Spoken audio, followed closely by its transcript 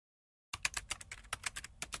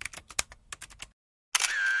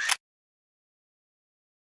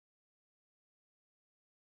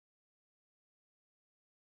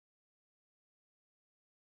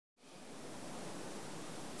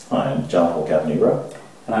John Paul Caponigro.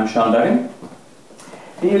 And I'm Sean Duggan.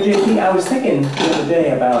 You know, JP, I was thinking the other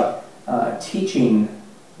day about teaching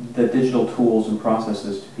the digital tools and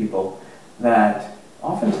processes to people, that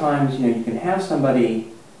oftentimes, you know, you can have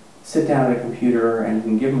somebody sit down at a computer and you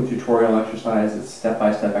can give them a tutorial exercise, it's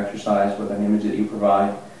step-by-step exercise with an image that you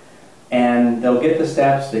provide, and they'll get the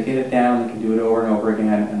steps, they get it down, they can do it over and over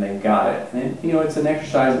again, and they've got it. And you know, it's an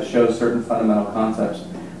exercise that shows certain fundamental concepts.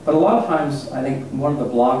 But a lot of times, I think one of the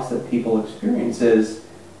blocks that people experience is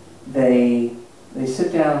they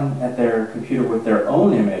sit down at their computer with their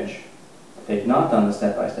own image that they've not done the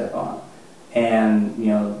step-by-step on, and you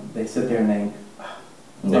know, they sit there and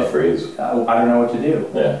they freeze. I don't know what to do.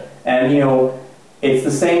 Yeah. And you know, it's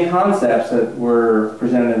the same concepts that were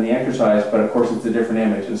presented in the exercise, but of course it's a different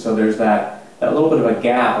image, and so there's that little bit of a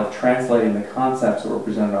gap of translating the concepts that were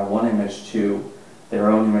presented on one image to their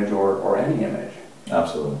own image or any image.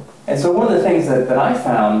 Absolutely. And so one of the things that I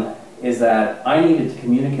found is that I needed to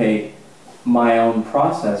communicate my own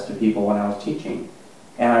process to people when I was teaching.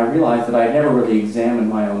 And I realized that I had never really examined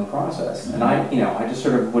my own process. And I just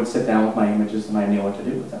sort of would sit down with my images and I knew what to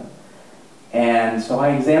do with them. And so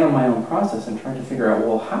I examined my own process and tried to figure out,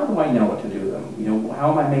 well, how do I know what to do with them? You know,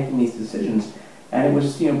 how am I making these decisions? And it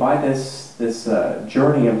was, you know, by this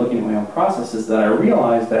journey of looking at my own processes that I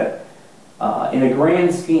realized that in a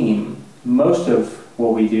grand scheme, most of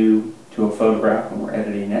what we do to a photograph when we're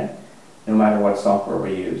editing it, no matter what software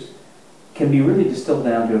we use, can be really distilled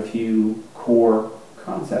down to a few core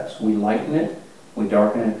concepts. We lighten it, we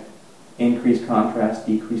darken it, increase contrast,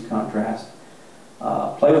 decrease contrast,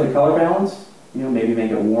 play with the color balance, you know, maybe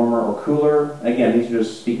make it warmer or cooler. Again, these are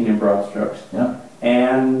just speaking in broad strokes. Yeah.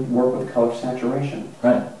 And work with color saturation.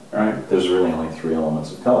 Right. Right. There's really only three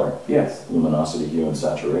elements of color. Yes. Luminosity, hue, and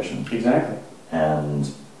saturation. Exactly.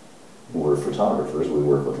 And we're photographers, we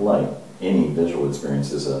work with light. Any visual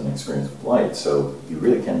experience is an experience with light, so you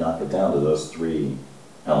really can knock it down to those three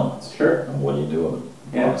elements. Sure. And what do you do with them?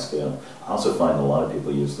 Yeah. On a scale. I also find a lot of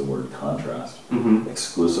people use the word contrast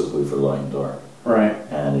exclusively for light and dark. Right.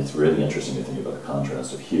 And it's really interesting to think about the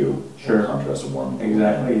contrast of hue, sure, contrast of warmth,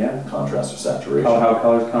 exactly, yeah, contrast of saturation. How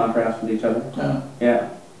colors contrast with each other. Yeah. Yeah.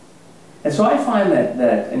 And so I find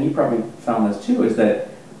that, and you probably found this too, is that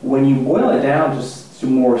when you boil it down just to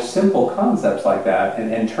more simple concepts like that,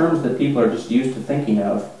 and terms that people are just used to thinking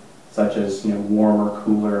of, such as, you know, warmer,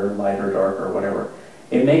 cooler, lighter, darker, whatever,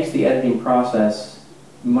 it makes the editing process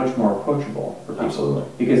much more approachable for people. Absolutely.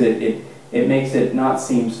 Because it makes it not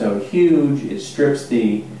seem so huge, it strips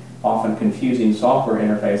the often confusing software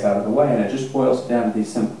interface out of the way, and it just boils down to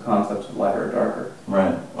these simple concepts of lighter or darker.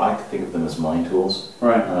 Right. I think of them as mind tools.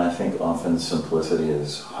 Right. And I think often simplicity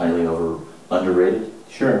is highly underrated.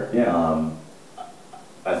 Sure, yeah.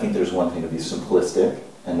 I think there's one thing to be simplistic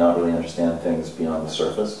and not really understand things beyond the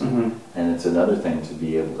surface. And it's another thing to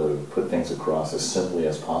be able to put things across as simply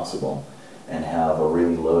as possible and have a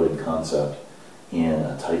really loaded concept in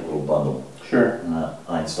a tight little bundle. Sure.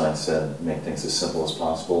 Einstein said, make things as simple as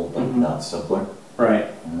possible, but not simpler. Right.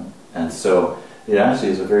 And so it actually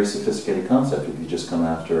is a very sophisticated concept if you just come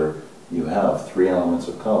after, you have three elements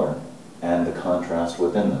of color and the contrast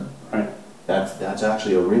within them. Right. That's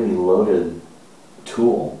actually a really loaded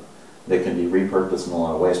tool that can be repurposed in a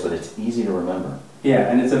lot of ways, but it's easy to remember.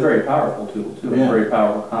 Yeah, and it's a very powerful tool too. Yeah. A very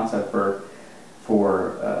powerful concept for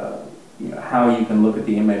you know, how you can look at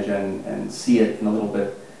the image and see it in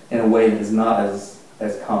a way that is not as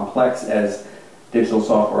complex as digital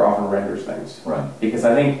software often renders things. Right. Because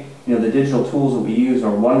I think, you know, the digital tools that we use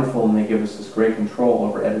are wonderful and they give us this great control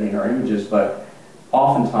over editing our images, but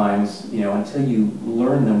oftentimes, you know, until you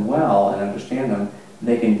learn them well and understand them,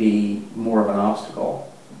 they can be more of an obstacle.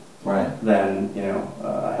 Right. Than, you know,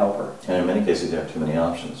 a helper. And in many cases, you have too many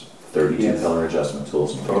options. 32 Yes. color adjustment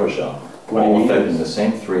tools in Photoshop, What all do you affecting use? the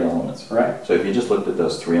same three elements. Right. So if you just looked at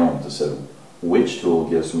those three elements and said, which tool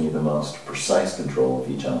gives me the most precise control of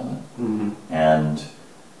each element, and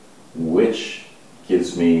which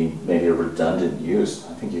gives me maybe a redundant use,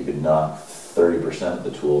 I think you could knock 30% of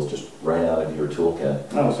the tools just right out of your toolkit.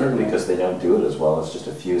 Oh, certainly. Because they don't do it as well as just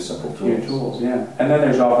a few simple tools. Few tools, yeah. And then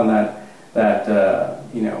there's often that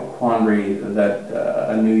you know, quandary that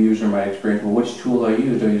a new user might experience. Well, which tool do I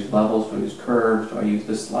use? Do I use levels? Do I use curves? Do I use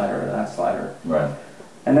this slider or that slider? Right.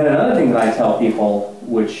 And then another thing that I tell people,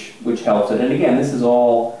 which helps it, and again, this is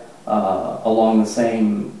all along the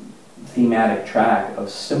same thematic track of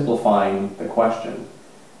simplifying the question,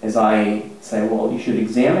 is I say, well, you should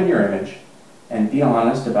examine your image and be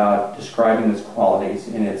honest about describing its qualities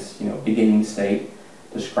in its, you know, beginning state.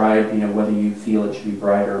 Describe, you know, whether you feel it should be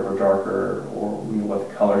brighter or darker, or, you know, what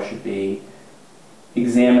the color should be.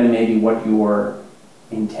 Examine maybe what your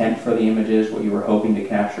intent for the image is, what you were hoping to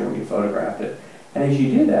capture when you photographed it. And as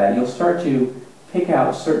you do that, you'll start to pick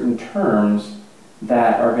out certain terms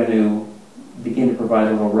that are going to begin to provide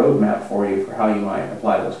a little roadmap for you for how you might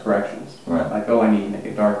apply those corrections. Right. Like, oh, I need to make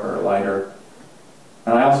it darker or lighter.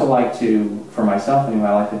 And I also like to, for myself anyway,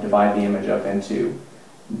 I like to divide the image up into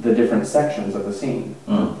the different sections of the scene.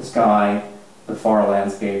 The sky, the far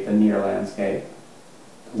landscape, the near landscape,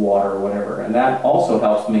 the water, whatever. And that also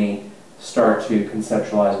helps me start to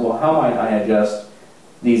conceptualize, well, how might I adjust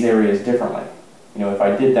these areas differently? You know, if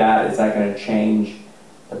I did that, is that going to change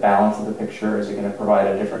the balance of the picture? Is it going to provide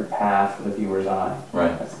a different path for the viewer's eye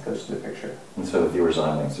as it goes through the picture? And so the viewer's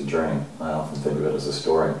eye makes a journey. I often think of it as a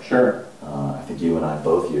story. Sure. I think you and I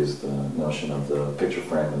both use the notion of the picture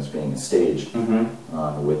frame as being staged,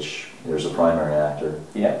 on which there's a primary actor.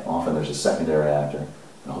 Yeah. Often there's a secondary actor.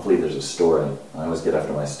 And hopefully there's a story. I always get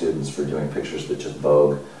after my students for doing pictures that just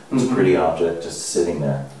vogue. It's a pretty object just sitting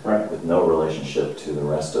there with no relationship to the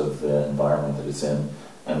rest of the environment that it's in,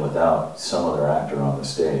 and without some other actor on the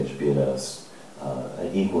stage, be it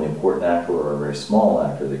an equally important actor or a very small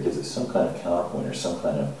actor that gives it some kind of counterpoint or some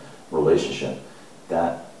kind of relationship.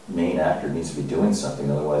 That main actor needs to be doing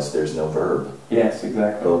something, otherwise there's no verb. Yes,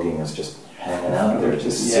 exactly. Voguing is just hanging out there,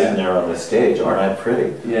 just sitting there on the stage. Aren't I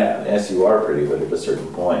pretty? Yeah. Yes, you are pretty, but at a certain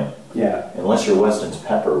point. Yeah. Unless you're Weston's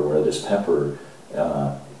Pepper, where this pepper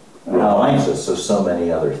reminds us of so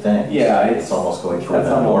many other things. Yeah, it's almost going through a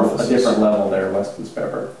metamorphosis. That's a different level there, Weston's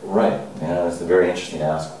Pepper. Right. Yeah, it's very interesting to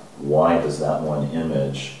ask, why does that one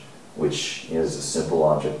image, which is a simple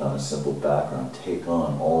object on a simple background, take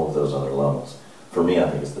on all of those other levels? For me, I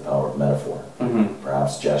think it's the power of metaphor,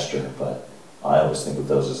 perhaps gesture, but I always think of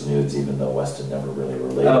those as nudes, even though Weston never really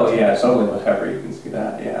related. Oh yeah, totally with Pepper, you can see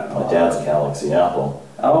that. Yeah. My dad's Galaxy apple.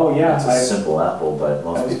 Oh yeah, it's a simple apple, but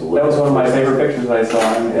most people. That was one of my favorite pictures I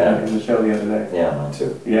saw in the show the other day. Yeah, mine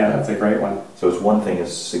too. Yeah, that's a great one. So it's one thing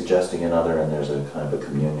is suggesting another, and there's a kind of a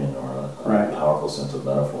communion or a powerful sense of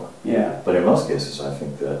metaphor. Yeah. But in most cases, I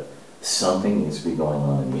think that something needs to be going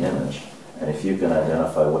on in the image. And if you can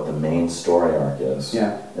identify what the main story arc is,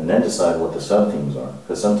 and then decide what the sub-themes are,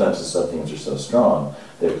 because sometimes the sub-themes are so strong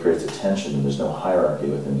that it creates a tension and there's no hierarchy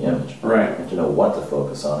within the image. Right. You have to know what to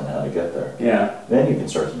focus on and how to get there. Yeah. Then you can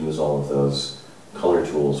start to use all of those color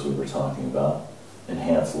tools we were talking about,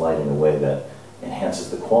 enhance light in a way that enhances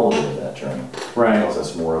the quality of that journey. Right. It tells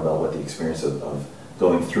us more about what the experience of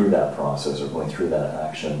going through that process or going through that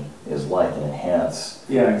action is like, and enhance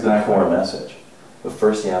the core message. But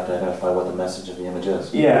first you have to identify what the message of the image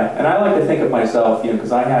is. Yeah, and I like to think of myself,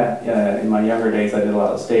 because I had, in my younger days, I did a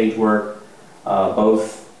lot of stage work,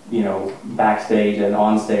 both, backstage and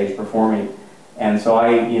on stage performing. And so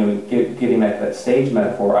I, getting back to that stage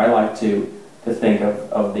metaphor, I like to think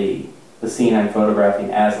of the scene I'm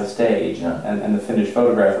photographing as a stage, and the finished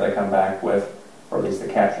photograph that I come back with, or at least the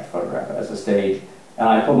captured photograph as a stage. And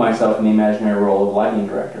I put myself in the imaginary role of lighting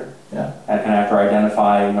director. Yeah. And after I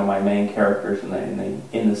identify, my main characters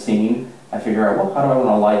in the scene, I figure out, well, how do I want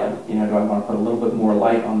to light them? Do I want to put a little bit more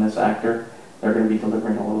light on this actor? They're going to be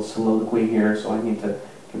delivering a little soliloquy here, so I need to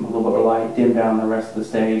give them a little bit of light, dim down the rest of the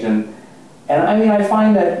stage. And I mean, I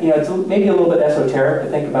find that, it's maybe a little bit esoteric to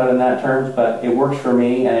think about it in that terms, but it works for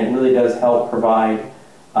me, and it really does help provide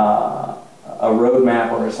a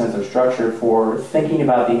roadmap or a sense of structure for thinking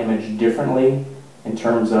about the image differently in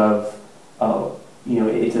terms of,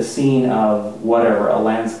 it's a scene of whatever, a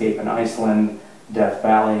landscape in Iceland, Death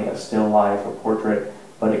Valley, a still life, a portrait,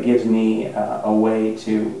 but it gives me a way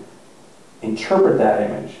to interpret that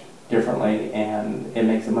image differently, and it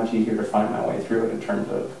makes it much easier to find my way through it in terms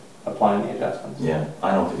of applying the adjustments. Yeah,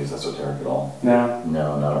 I don't think it's esoteric at all. No?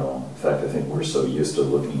 No, not at all. In fact, I think we're so used to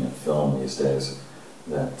looking at film these days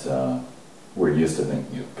that we're used to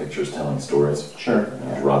thinking of pictures telling stories. Sure.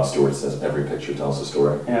 Rod Stewart says every picture tells a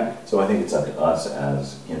story. Yeah. So I think it's up to us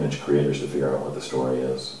as image creators to figure out what the story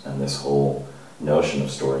is. And this whole notion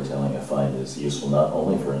of storytelling, I find, is useful not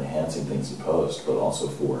only for enhancing things in post, but also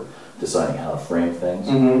for deciding how to frame things,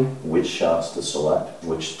 which shots to select,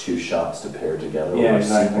 which two shots to pair together, or a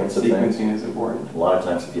sequence of things. Sequencing is important. A lot of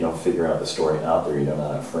times if you don't figure out the story out there, you don't know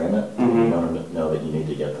how to frame it. You don't know that you need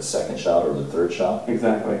to get the second shot or the third shot.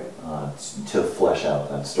 Exactly. To flesh out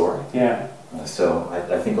that story. Yeah. So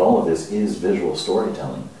I think all of this is visual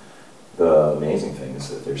storytelling. The amazing thing is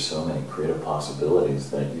that there's so many creative possibilities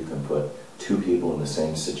that you can put two people in the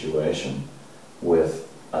same situation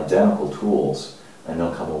with identical tools, and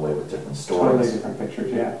they'll come away with different stories. Totally different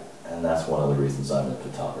pictures, yeah. And that's one of the reasons I'm in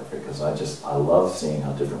photography, because I love seeing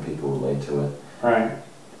how different people relate to it. Right.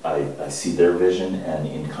 I see their vision, and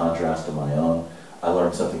in contrast to my own, I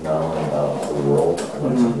learned something not only about the world, I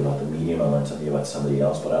learned something about the medium, I learned something about somebody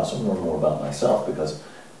else, but I also learned more about myself because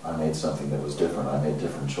I made something that was different. I made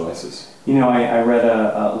different choices. You know, I read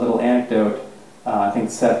a little anecdote, I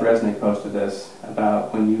think Seth Resnick posted this,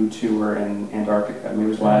 about when you two were in Antarctica. I mean, it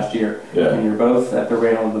was last year. Yeah. And you're both at the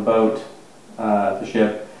rail of the boat, the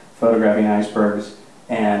ship, photographing icebergs.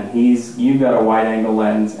 And you've got a wide-angle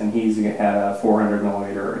lens, and he's had a 400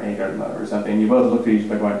 millimeter or 800 or something. You both looked at each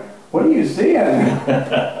other going, "What do you see?"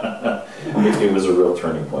 It was a real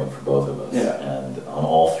turning point for both of us. Yeah. And on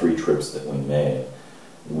all 3 trips that we made,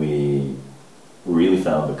 we really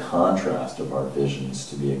found the contrast of our visions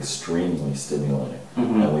to be extremely stimulating.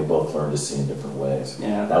 And we both learned to see in different ways.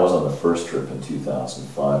 Yeah. That was on the first trip in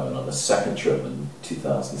 2005, and on the second trip in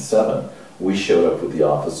 2007, we showed up with the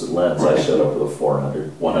opposite lens. I showed up with a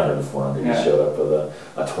 100 to 400. Yeah. He showed up with a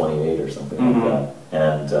 28 or something like that.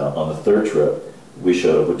 And on the third trip, we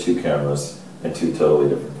showed up with 2 cameras and 2 totally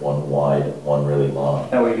different, one wide, one really long.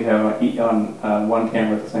 That way you could have on one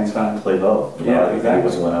camera at the same time. Play both. You Yeah, know, exactly. It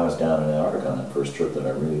was when I was down in Antarctica on that first trip that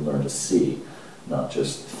I really learned to see, not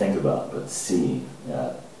just think about, but see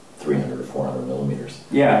at 300 or 400 millimeters.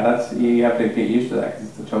 Yeah, you have to get used to that because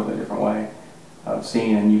it's a totally different way of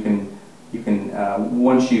seeing, and you can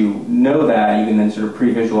once you know that, you can then sort of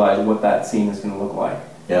pre-visualize what that scene is going to look like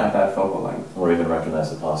at that focal length. Or even recognize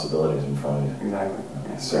the possibilities in front of you. Exactly.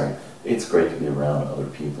 Yeah, So it's great to be around other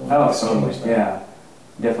people. oh, totally. Yeah,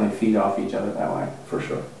 definitely feed off each other that way. For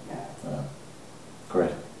sure. Yeah.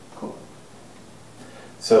 Great. Cool.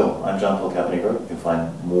 So I'm John Paul Caponigro. You can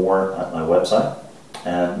find more at my website.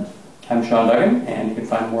 And I'm Sean Duggan, and you can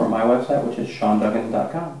find more at my website, which is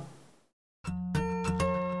SeanDuggan.com.